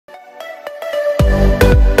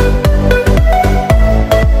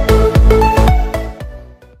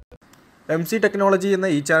MC technology എന്ന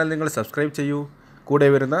ഈ channel നിങ്ങൾ സബ്സ്ക്രൈബ് ചെയ്യൂ. കൂടെ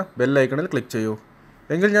വരുന്ന ബെൽ ഐക്കണിൽ ക്ലിക്ക് ചെയ്യൂ.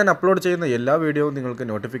 എങ്കിൽ ഞാൻ അപ്ലോഡ് ചെയ്യുന്ന എല്ലാ വീഡിയോയും നിങ്ങൾക്ക്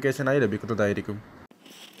നോട്ടിഫിക്കേഷനായി ലഭിക്കുന്നതായിരിക്കും.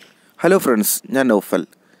 ഹലോ ഫ്രണ്ട്സ്, ഞാൻ നൗഫൽ.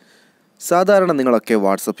 സാധാരണ നിങ്ങളൊക്കെ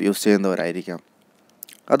വാട്സപ്പ് യൂസ് ചെയ്യുന്നവരായിരിക്കാം.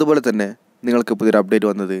 അതുപോലെ തന്നെ നിങ്ങൾക്ക് പുതിയൊരു അപ്ഡേറ്റ്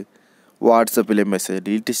വന്നത് വാട്സപ്പിലെ മെസ്സേജ്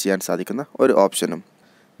ഡിലീറ്റ് ചെയ്യാൻ സാധിക്കുന്ന ഒരു ഓപ്ഷനും.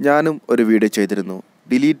 ഞാനും ഒരു വീഡിയോ ചെയ്തിരുന്നു,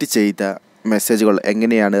 ഡിലീറ്റ് ചെയ്ത മെസ്സേജുകൾ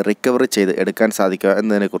എങ്ങനെയാണ് റിക്കവർ ചെയ്ത് എടുക്കാൻ സാധിക്കുക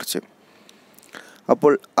എന്നതിനെക്കുറിച്ച്.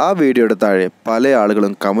 അപ്പോൾ ആ വീഡിയോയുടെ താഴെ പല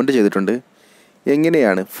ആളുകളും കമൻറ്റ് ചെയ്തിട്ടുണ്ട്,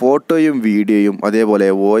 എങ്ങനെയാണ് ഫോട്ടോയും വീഡിയോയും അതേപോലെ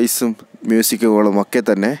വോയിസും മ്യൂസിക്കുകളും ഒക്കെ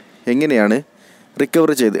തന്നെ എങ്ങനെയാണ്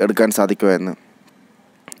റിക്കവർ ചെയ്ത് എടുക്കാൻ സാധിക്കുക എന്ന്.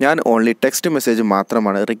 ഞാൻ ഓൺലി ടെക്സ്റ്റ് മെസ്സേജ്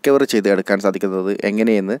മാത്രമാണ് റിക്കവർ ചെയ്ത് എടുക്കാൻ സാധിക്കുന്നത്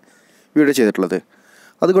എങ്ങനെയെന്ന് വീഡിയോ ചെയ്തിട്ടുള്ളത്.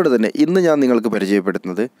 അതുകൊണ്ട് തന്നെ ഇന്ന് ഞാൻ നിങ്ങൾക്ക്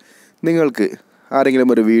പരിചയപ്പെടുത്തുന്നത്, നിങ്ങൾക്ക് ആരെങ്കിലും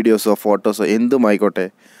ഒരു വീഡിയോസോ ഫോട്ടോസോ എന്തുമായിക്കോട്ടെ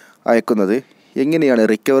അയക്കുന്നത് എങ്ങനെയാണ്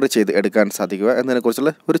റിക്കവർ ചെയ്ത് എടുക്കാൻ സാധിക്കുക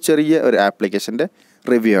എന്നതിനെക്കുറിച്ചുള്ള ഒരു ചെറിയ ആപ്ലിക്കേഷൻ്റെ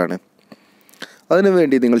റിവ്യൂ ആണ്.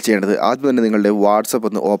 അതിനുവേണ്ടി നിങ്ങൾ ചെയ്യേണ്ടത് ആദ്യം തന്നെ നിങ്ങളുടെ വാട്സപ്പ്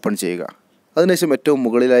ഒന്ന് ഓപ്പൺ ചെയ്യുക. അതിനുശേഷം ഏറ്റവും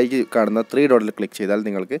മുകളിലായി കാണുന്ന 3 ഡോട്ടിൽ ക്ലിക്ക് ചെയ്താൽ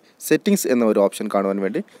നിങ്ങൾക്ക് സെറ്റിങ്സ് എന്ന ഒരു ഓപ്ഷൻ കാണുവാൻ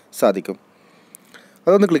വേണ്ടി സാധിക്കും.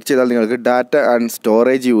 അതൊന്ന് ക്ലിക്ക് ചെയ്താൽ നിങ്ങൾക്ക് ഡാറ്റ ആൻഡ്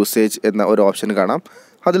സ്റ്റോറേജ് യൂസേജ് എന്ന ഒരു ഓപ്ഷൻ കാണാം.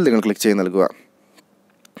 അതിൽ നിങ്ങൾ ക്ലിക്ക് ചെയ്ത് നൽകുക.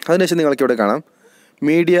 അതിനുശേഷം നിങ്ങൾക്കിവിടെ കാണാം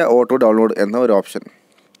മീഡിയ ഓട്ടോ ഡൗൺലോഡ് എന്ന ഒരു ഓപ്ഷൻ.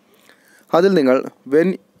 അതിൽ നിങ്ങൾ വെൻ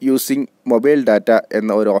യൂസിങ് മൊബൈൽ ഡാറ്റ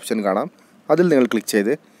എന്ന ഒരു ഓപ്ഷൻ കാണാം. അതിൽ നിങ്ങൾ ക്ലിക്ക്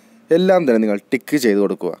ചെയ്ത് എല്ലാം തന്നെ നിങ്ങൾ ടിക്ക് ചെയ്ത്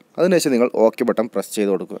കൊടുക്കുക. അതിനുശേഷം നിങ്ങൾ ഓക്കെ ബട്ടൺ പ്രസ് ചെയ്ത്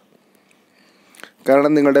കൊടുക്കുക.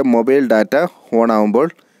 കാരണം നിങ്ങളുടെ മൊബൈൽ ഡാറ്റ ഓൺ ആകുമ്പോൾ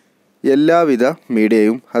എല്ലാവിധ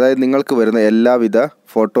മീഡിയയും, അതായത് നിങ്ങൾക്ക് വരുന്ന എല്ലാവിധ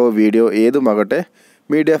ഫോട്ടോ വീഡിയോ ഏതുമാകട്ടെ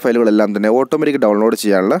മീഡിയ ഫയലുകളെല്ലാം തന്നെ ഓട്ടോമാറ്റിക് ഡൗൺലോഡ്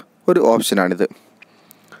ചെയ്യാനുള്ള ഒരു ഓപ്ഷനാണിത്.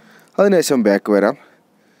 അതിനുശേഷം ബാക്ക് വരാം.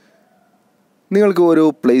 നിങ്ങൾക്ക് ഒരു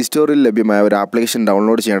പ്ലേ സ്റ്റോറിൽ ലഭ്യമായ ഒരു ആപ്ലിക്കേഷൻ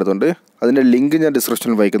ഡൗൺലോഡ് ചെയ്യേണ്ടതുണ്ട്. അതിൻ്റെ ലിങ്ക് ഞാൻ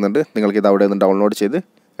ഡിസ്ക്രിപ്ഷനിൽ വയ്ക്കുന്നുണ്ട്. നിങ്ങൾക്കിത് അവിടെ നിന്ന് ഡൗൺലോഡ് ചെയ്ത്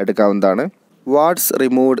എടുക്കാവുന്നതാണ്. വാട്സ്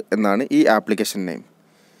റിമൂവ്ഡ് എന്നാണ് ഈ ആപ്ലിക്കേഷൻ നെയിം.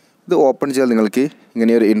 ഇത് ഓപ്പൺ ചെയ്താൽ നിങ്ങൾക്ക്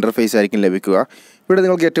ഇങ്ങനെയൊരു ഇൻ്റർഫേസ് ആയിരിക്കും ലഭിക്കുക. ഇവിടെ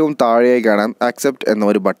നിങ്ങൾക്ക് ഏറ്റവും താഴെയായി കാണാം ആക്സെപ്റ്റ് എന്ന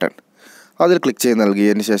ഒരു ബട്ടൺ. അതിൽ ക്ലിക്ക് ചെയ്ത്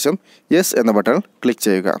നൽകിയതിന് ശേഷം യെസ് എന്ന ബട്ടൺ ക്ലിക്ക്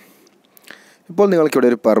ചെയ്യുക. ഇപ്പോൾ നിങ്ങൾക്കിവിടെ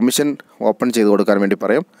ഒരു പെർമിഷൻ ഓപ്പൺ ചെയ്ത് കൊടുക്കാൻ വേണ്ടി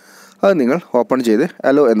പറയും. അത് നിങ്ങൾ ഓപ്പൺ ചെയ്ത്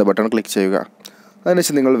അലോ എന്ന ബട്ടൺ ക്ലിക്ക് ചെയ്യുക.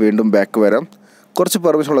 അതിനുശേഷം നിങ്ങൾ വീണ്ടും ബാക്ക് വരാം. കുറച്ച്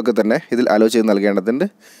പെർമിഷനുകളൊക്കെ തന്നെ ഇതിൽ അലോ ചെയ്ത് നൽകേണ്ടതുണ്ട്.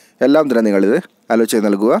 എല്ലാം തന്നെ നിങ്ങളിത് അലോ ചെയ്ത്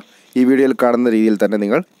നൽകുക. ഈ വീഡിയോയിൽ കാണുന്ന രീതിയിൽ തന്നെ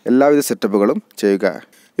നിങ്ങൾ എല്ലാവിധ സെറ്റപ്പുകളും ചെയ്യുക.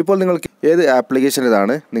 ഇപ്പോൾ നിങ്ങൾക്ക് ഏത്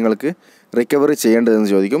ആപ്ലിക്കേഷനിലാണ് നിങ്ങൾക്ക് റിക്കവറി ചെയ്യേണ്ടതെന്ന്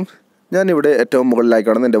ചോദിക്കും. ഞാനിവിടെ ഏറ്റവും മുകളിലായി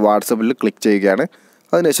കാണുന്ന എൻ്റെ വാട്സപ്പിൽ ക്ലിക്ക് ചെയ്യുകയാണ്.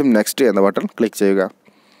 അതിനുശേഷം നെക്സ്റ്റ് എന്ന ബട്ടൺ ക്ലിക്ക് ചെയ്യുക.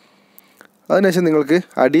 അതിനുശേഷം നിങ്ങൾക്ക്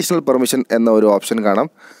അഡീഷണൽ പെർമിഷൻ എന്ന ഒരു ഓപ്ഷൻ കാണാം.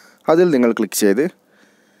 അതിൽ നിങ്ങൾ ക്ലിക്ക് ചെയ്ത്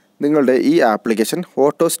നിങ്ങളുടെ ഈ ആപ്ലിക്കേഷൻ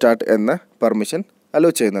ഓട്ടോ സ്റ്റാർട്ട് എന്ന പെർമിഷൻ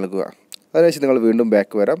അലോ ചെയ്ത് നൽകുക. അതിനുശേഷം നിങ്ങൾ വീണ്ടും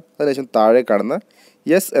ബാക്ക് വരാം. അതിനുശേഷം താഴെ കാണുന്ന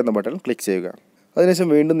യെസ് എന്ന ബട്ടൺ ക്ലിക്ക് ചെയ്യുക. അതിനുശേഷം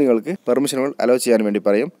വീണ്ടും നിങ്ങൾക്ക് പെർമിഷനുകൾ അലോ ചെയ്യാൻ വേണ്ടി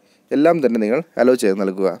പറയും. എല്ലാം തന്നെ നിങ്ങൾ അലോ ചെയ്ത്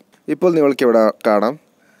നൽകുക. ഇപ്പോൾ നിങ്ങൾക്ക് ഇവിടെ കാണാം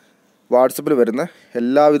വാട്സപ്പിൽ വരുന്ന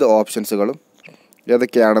എല്ലാവിധ ഓപ്ഷൻസുകളും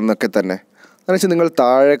ഏതൊക്കെയാണെന്നൊക്കെ തന്നെ. അതിനുശേഷം നിങ്ങൾ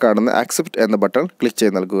താഴെ കാണുന്ന ആക്സെപ്റ്റ് എന്ന ബട്ടൺ ക്ലിക്ക്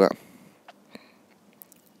ചെയ്ത് നൽകുക.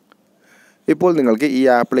 ഇപ്പോൾ നിങ്ങൾക്ക് ഈ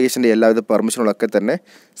ആപ്ലിക്കേഷൻ്റെ എല്ലാവിധ പെർമിഷനുകളൊക്കെ തന്നെ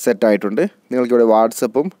സെറ്റായിട്ടുണ്ട്. നിങ്ങൾക്കിവിടെ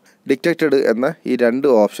വാട്സപ്പും ഡിറ്റക്റ്റഡ് എന്ന ഈ 2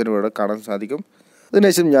 ഓപ്ഷനും ഇവിടെ കാണാൻ സാധിക്കും.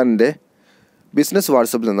 അതിനുശേഷം ഞാൻ എൻ്റെ ബിസിനസ്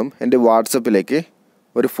വാട്സപ്പിൽ നിന്നും എൻ്റെ വാട്സപ്പിലേക്ക്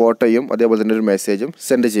ഒരു ഫോട്ടോയും അതേപോലെ തന്നെ ഒരു മെസ്സേജും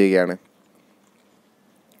സെൻഡ് ചെയ്യുകയാണ്.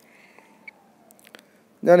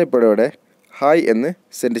 ഞാനിപ്പോൾ ഇവിടെ ഹായ് എന്ന്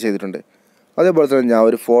സെൻഡ് ചെയ്തിട്ടുണ്ട്. അതേപോലെ തന്നെ ഞാൻ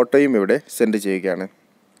ഒരു ഫോട്ടോയും ഇവിടെ സെൻഡ് ചെയ്യുകയാണ്.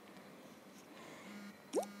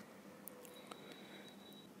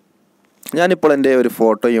 ഞാനിപ്പോൾ എൻ്റെ ഒരു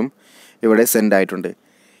ഫോട്ടോയും ഇവിടെ സെൻഡ് ആയിട്ടുണ്ട്.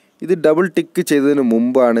 ഇത് ഡബിൾ ടിക്ക് ചെയ്തതിന്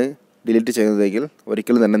മുമ്പാണ് ഡിലീറ്റ് ചെയ്യുന്നതെങ്കിൽ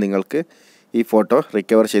ഒരിക്കലും തന്നെ നിങ്ങൾക്ക് ഈ ഫോട്ടോ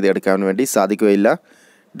റിക്കവർ ചെയ്ത് എടുക്കാൻ വേണ്ടി സാധിക്കുകയില്ല.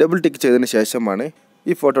 ഡബിൾ ടിക്ക് ചെയ്തതിന് ശേഷമാണ്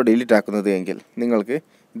ഈ ഫോട്ടോ ഡിലീറ്റ് ആക്കുന്നത് എങ്കിൽ നിങ്ങൾക്ക്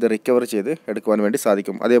ഇത് റിക്കവർ ചെയ്ത് എടുക്കുവാൻ വേണ്ടി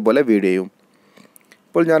സാധിക്കും. അതേപോലെ വീഡിയോയും.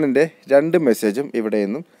 ഇപ്പോൾ ഞാൻ എൻ്റെ 2 മെസ്സേജും ഇവിടെ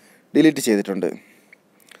നിന്നും ഡിലീറ്റ് ചെയ്തിട്ടുണ്ട്.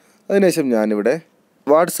 അതിനുശേഷം ഞാനിവിടെ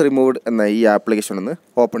വാട്സ് റിമൂവ്ഡ് എന്ന ഈ ആപ്ലിക്കേഷൻ ഒന്ന്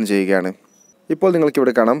ഓപ്പൺ ചെയ്യുകയാണ്. ഇപ്പോൾ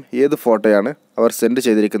നിങ്ങൾക്കിവിടെ കാണാം ഏത് ഫോട്ടോയാണ് അവർ സെൻഡ്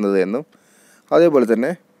ചെയ്തിരിക്കുന്നത് എന്നും. അതേപോലെ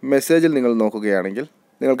തന്നെ മെസ്സേജിൽ നിങ്ങൾ നോക്കുകയാണെങ്കിൽ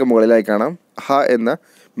നിങ്ങൾക്ക് മുകളിലായി കാണാം ഹ എന്ന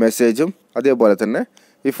മെസ്സേജും അതേപോലെ തന്നെ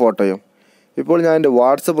ഈ ഫോട്ടോയും. ഇപ്പോൾ ഞാൻ എൻ്റെ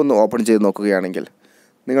വാട്സപ്പ് ഒന്ന് ഓപ്പൺ ചെയ്ത് നോക്കുകയാണെങ്കിൽ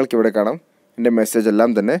നിങ്ങൾക്കിവിടെ കാണാം എൻ്റെ മെസ്സേജ് എല്ലാം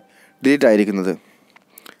തന്നെ ഡിലീറ്റ് ആയിരിക്കുന്നത്.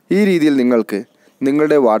 ഈ രീതിയിൽ നിങ്ങൾക്ക്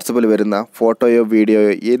നിങ്ങളുടെ വാട്സപ്പിൽ വരുന്ന ഫോട്ടോയോ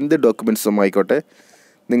വീഡിയോയോ എന്ത് ഡോക്യുമെൻറ്റ്സും ആയിക്കോട്ടെ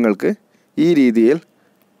നിങ്ങൾക്ക് ഈ രീതിയിൽ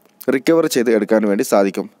റിക്കവർ ചെയ്ത് എടുക്കാൻ വേണ്ടി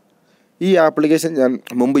സാധിക്കും. ഈ ആപ്ലിക്കേഷൻ ഞാൻ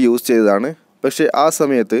മുമ്പ് യൂസ് ചെയ്തതാണ്. പക്ഷേ ആ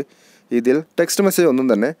സമയത്ത് ഇതിൽ ടെക്സ്റ്റ് മെസ്സേജ് ഒന്നും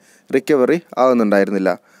തന്നെ റിക്കവറി ആകുന്നുണ്ടായിരുന്നില്ല.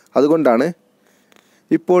 അതുകൊണ്ടാണ്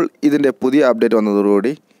ഇപ്പോൾ ഇതിൻ്റെ പുതിയ അപ്ഡേറ്റ്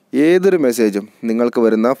വന്നതോടുകൂടി ഏതൊരു മെസ്സേജും നിങ്ങൾക്ക്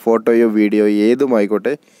വരുന്ന ഫോട്ടോയോ വീഡിയോ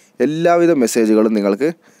ഏതുമായിക്കോട്ടെ എല്ലാവിധ മെസ്സേജുകളും നിങ്ങൾക്ക്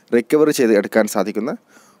റിക്കവർ ചെയ്ത് എടുക്കാൻ സാധിക്കുന്ന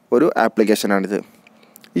ഒരു ആപ്ലിക്കേഷനാണിത്.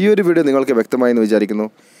 ഈ ഒരു വീഡിയോ നിങ്ങൾക്ക് വ്യക്തമായി എന്ന് വിചാരിക്കുന്നു.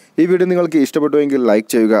 ഈ വീഡിയോ നിങ്ങൾക്ക് ഇഷ്ടപ്പെട്ടുവെങ്കിൽ ലൈക്ക്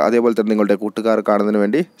ചെയ്യുക. അതേപോലെ തന്നെ നിങ്ങളുടെ കൂട്ടുകാർ കാണുന്നതിന്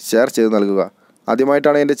വേണ്ടി ഷെയർ ചെയ്ത് നൽകുക.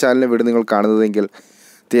 ആദ്യമായിട്ടാണ് എൻ്റെ ചാനലിലെ വീഡിയോ നിങ്ങൾ കാണുന്നതെങ്കിൽ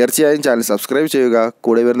തീർച്ചയായും ചാനൽ സബ്സ്ക്രൈബ് ചെയ്യുക.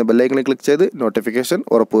 കൂടെ വരുന്ന ബെൽ ഐക്കണിൽ ക്ലിക്ക് ചെയ്ത് നോട്ടിഫിക്കേഷൻ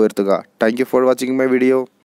ഉറപ്പുവരുത്തുക. Thank you for watching my video.